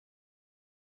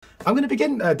I'm going to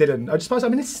begin, Dylan. I suppose, I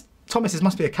mean, Thomas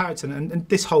must be a character, and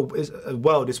this whole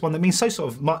world is one that means so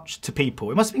sort of much to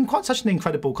people. It must have been quite such an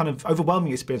incredible, kind of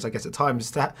overwhelming experience, I guess, at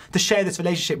times, to share this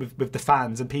relationship with the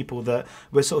fans and people that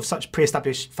were sort of such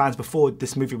pre-established fans before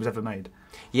this movie was ever made.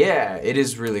 Yeah, it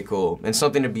is really cool, and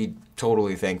something to be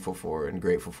totally thankful for and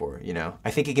grateful for. You know,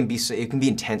 I think it can be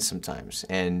intense sometimes,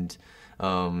 and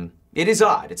it is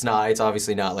odd. It's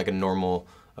obviously not like a normal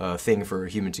thing for a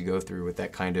human to go through with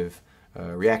that kind of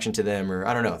reaction to them, or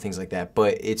I don't know, things like that.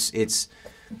 But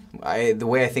the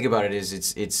way I think about it is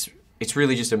it's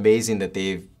really just amazing that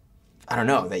I don't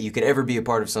know, that you could ever be a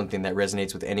part of something that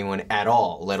resonates with anyone at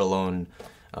all, let alone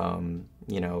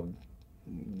you know,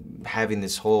 having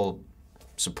this whole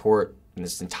support and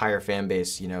this entire fan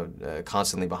base, you know,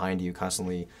 constantly behind you,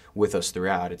 constantly with us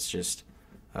throughout. It's just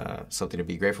something to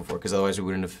be grateful for, because otherwise we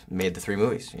wouldn't have made the 3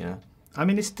 movies, you know. I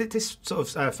mean, this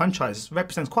sort of franchise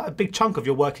represents quite a big chunk of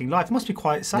your working life. It must be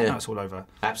quite sad now it's all over.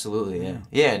 Absolutely, yeah.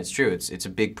 Yeah, and it's true. It's a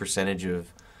big percentage of,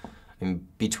 I mean,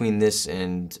 between this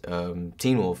and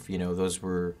Teen Wolf, you know,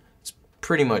 it's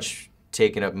pretty much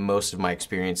taken up most of my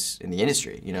experience in the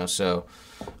industry, you know, so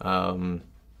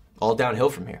all downhill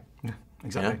from here. Yeah,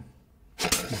 exactly. You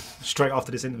know? Straight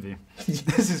after this interview.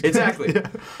 Exactly. Yeah.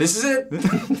 This is it.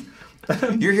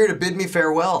 You're here to bid me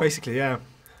farewell. Basically, yeah.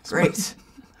 Great.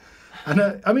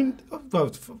 And I mean,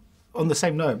 well, on the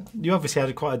same note, you obviously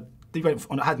had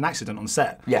had an accident on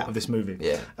set of this movie.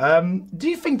 Yeah. Do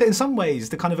you think that in some ways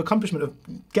the kind of accomplishment of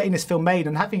getting this film made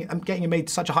and getting it made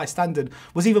to such a high standard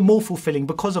was even more fulfilling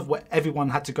because of what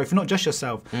everyone had to go through, not just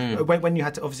yourself, when you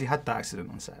had to obviously had that accident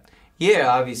on set? Yeah,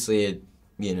 obviously it,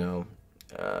 you know,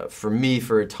 for me,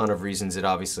 for a ton of reasons, it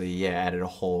obviously added a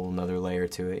whole another layer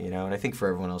to it, you know, and I think for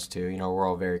everyone else too. You know, we're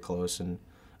all very close, and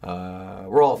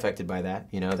we're all affected by that.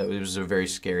 You know, that it was a very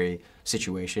scary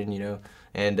situation. You know,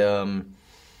 and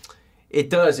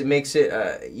it makes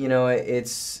it, you know,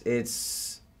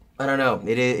 it's I don't know,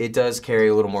 it does carry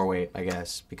a little more weight, I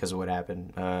guess, because of what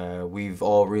happened. We've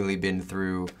all really been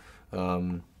through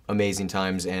amazing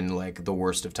times and like the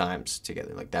worst of times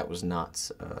together. Like that was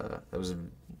not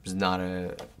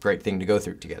a great thing to go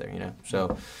through together, you know.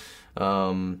 So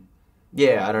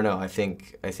yeah, I don't know. I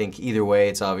think either way,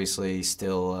 it's obviously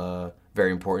still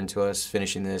very important to us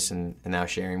finishing this and now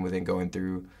sharing with it, going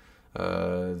through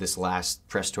this last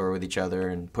press tour with each other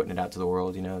and putting it out to the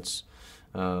world. You know, it's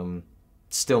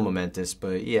still momentous,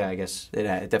 but yeah, I guess it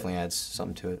definitely adds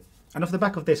something to it. And off the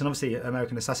back of this, and obviously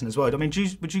American Assassin as well, I mean,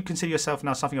 would you consider yourself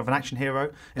now something of an action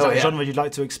hero? Is that a genre you'd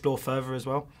like to explore further as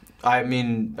well? I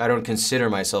mean, I don't consider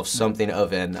myself something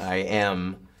of an. I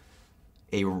am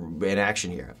an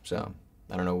action hero, so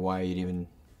I don't know why you'd even.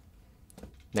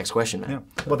 Next question, man. Yeah.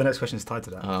 Well, the next question is tied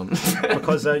to that.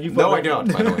 Because you've no, I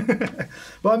don't, by the way.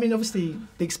 Well, I mean, obviously,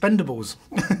 The Expendables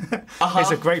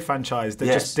is a great franchise that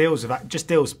just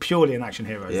deals purely in action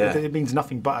heroes. Yeah. It means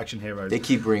nothing but action heroes. They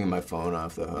keep bringing my phone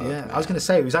off, though. Yeah, I was going to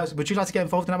say, would you like to get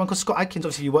involved in that one? Because Scott Adkins,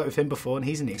 obviously, you worked with him before, and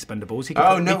he's in The Expendables. He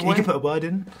can put a word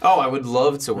in. Oh, I would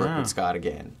love to work with Scott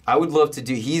again. I would love to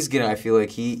do. I feel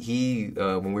like he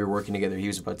when we were working together, he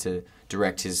was about to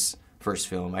direct his first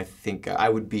film. I think I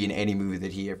would be in any movie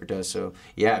that he ever does. So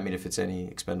yeah, I mean, if it's any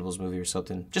Expendables movie or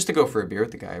something, just to go for a beer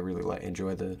with the guy, I really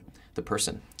enjoy the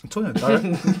person. Talking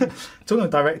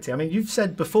about directing, I mean, you've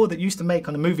said before that you used to make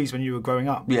kind of movies when you were growing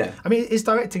up. Yeah. I mean, is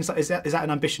directing, is that an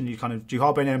ambition do you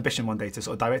harbour any ambition one day to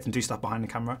sort of direct and do stuff behind the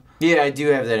camera? Yeah, I do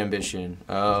have that ambition.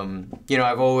 You know,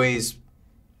 I've always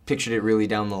pictured it really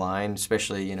down the line,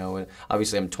 especially, you know,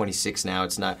 obviously I'm 26 now.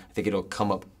 It's not, I think it'll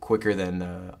come up quicker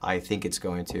than I think it's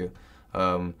going to.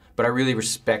 But I really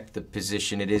respect the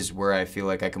position. It is where I feel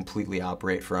like I completely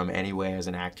operate from anyway as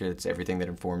an actor. It's everything that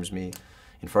informs me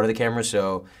in front of the camera,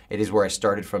 so it is where I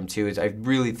started from too. I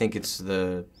really think it's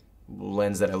the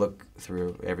lens that I look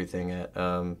through everything at.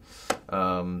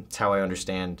 It's how I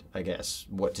understand, I guess,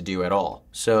 what to do at all.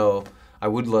 So I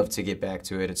would love to get back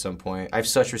to it at some point. I have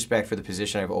such respect for the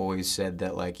position. I've always said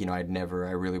that, like, you know, I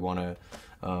really want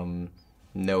to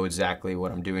know exactly what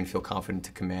I'm doing, feel confident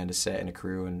to command a set and a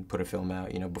crew and put a film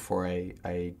out, you know, before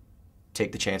I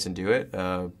take the chance and do it.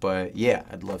 But yeah,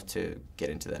 I'd love to get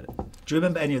into that. Do you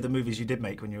remember any of the movies you did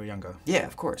make when you were younger? Yeah,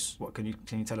 of course. What can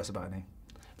you tell us about any?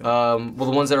 Well,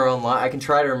 the ones that are online, I can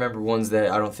try to remember ones that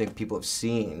I don't think people have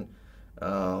seen,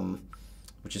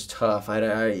 which is tough.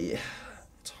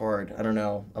 It's hard. I don't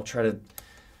know. I'll try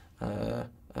to.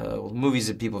 Movies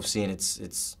that people have seen,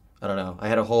 it's I don't know.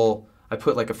 I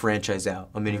put like a franchise out,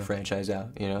 a mini franchise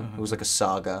out. You know, it was like a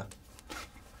saga.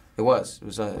 It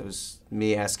was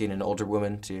me asking an older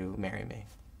woman to marry me.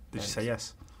 Did she say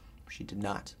yes? She did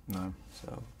not. No.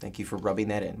 So thank you for rubbing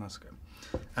that in. That's good.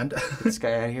 And get this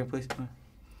guy out of here, please.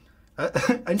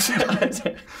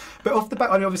 But off the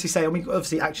back, I mean,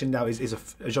 obviously action now is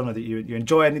a genre that you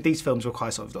enjoy, and these films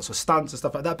require sort of lots of stunts and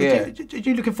stuff like that. But Yeah. are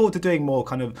you looking forward to doing more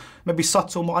kind of maybe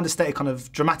subtle, more understated kind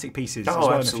of dramatic pieces as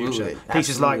well absolutely. in the future?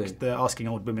 Pieces like the asking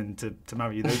old women to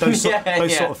marry you, those sort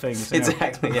of things.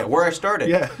 Exactly. Yeah, where I started.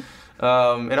 Yeah.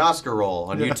 An Oscar role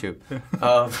on YouTube.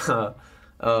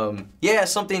 Yeah,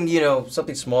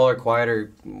 something smaller,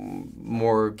 quieter,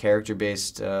 more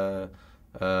character-based.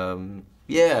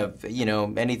 Yeah,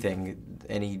 anything,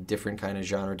 any different kind of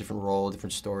genre, different role,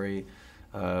 different story,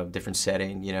 different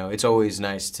setting. It's always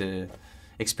nice to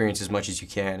experience as much as you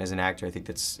can as an actor. I think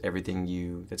that's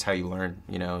that's how you learn.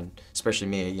 Especially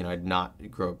me. I did not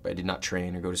grow up. I did not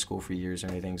train or go to school for years or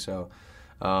anything. So,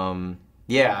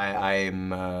 yeah,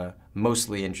 I'm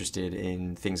mostly interested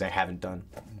in things I haven't done.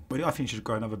 Well, I think you should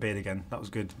grow another beard again. That was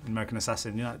good. American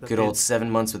Assassin. Good old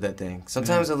 7 months with that thing.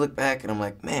 Sometimes I look back and I'm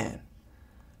like, man,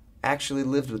 actually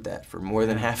lived with that for more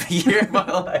than half a year of my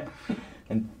life.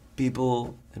 And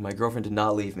people and my girlfriend did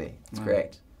not leave me. It's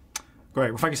great.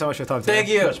 Great. Well, thank you so much for your time today. Thank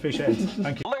you. Much appreciated.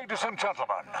 Thank you. Ladies and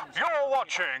gentlemen, you're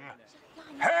watching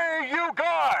Hey You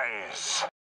Guys!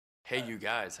 Hey You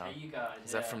Guys, huh? Hey You Guys.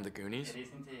 Is that from the Goonies? It is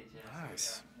indeed, yes.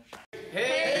 Nice.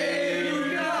 Hey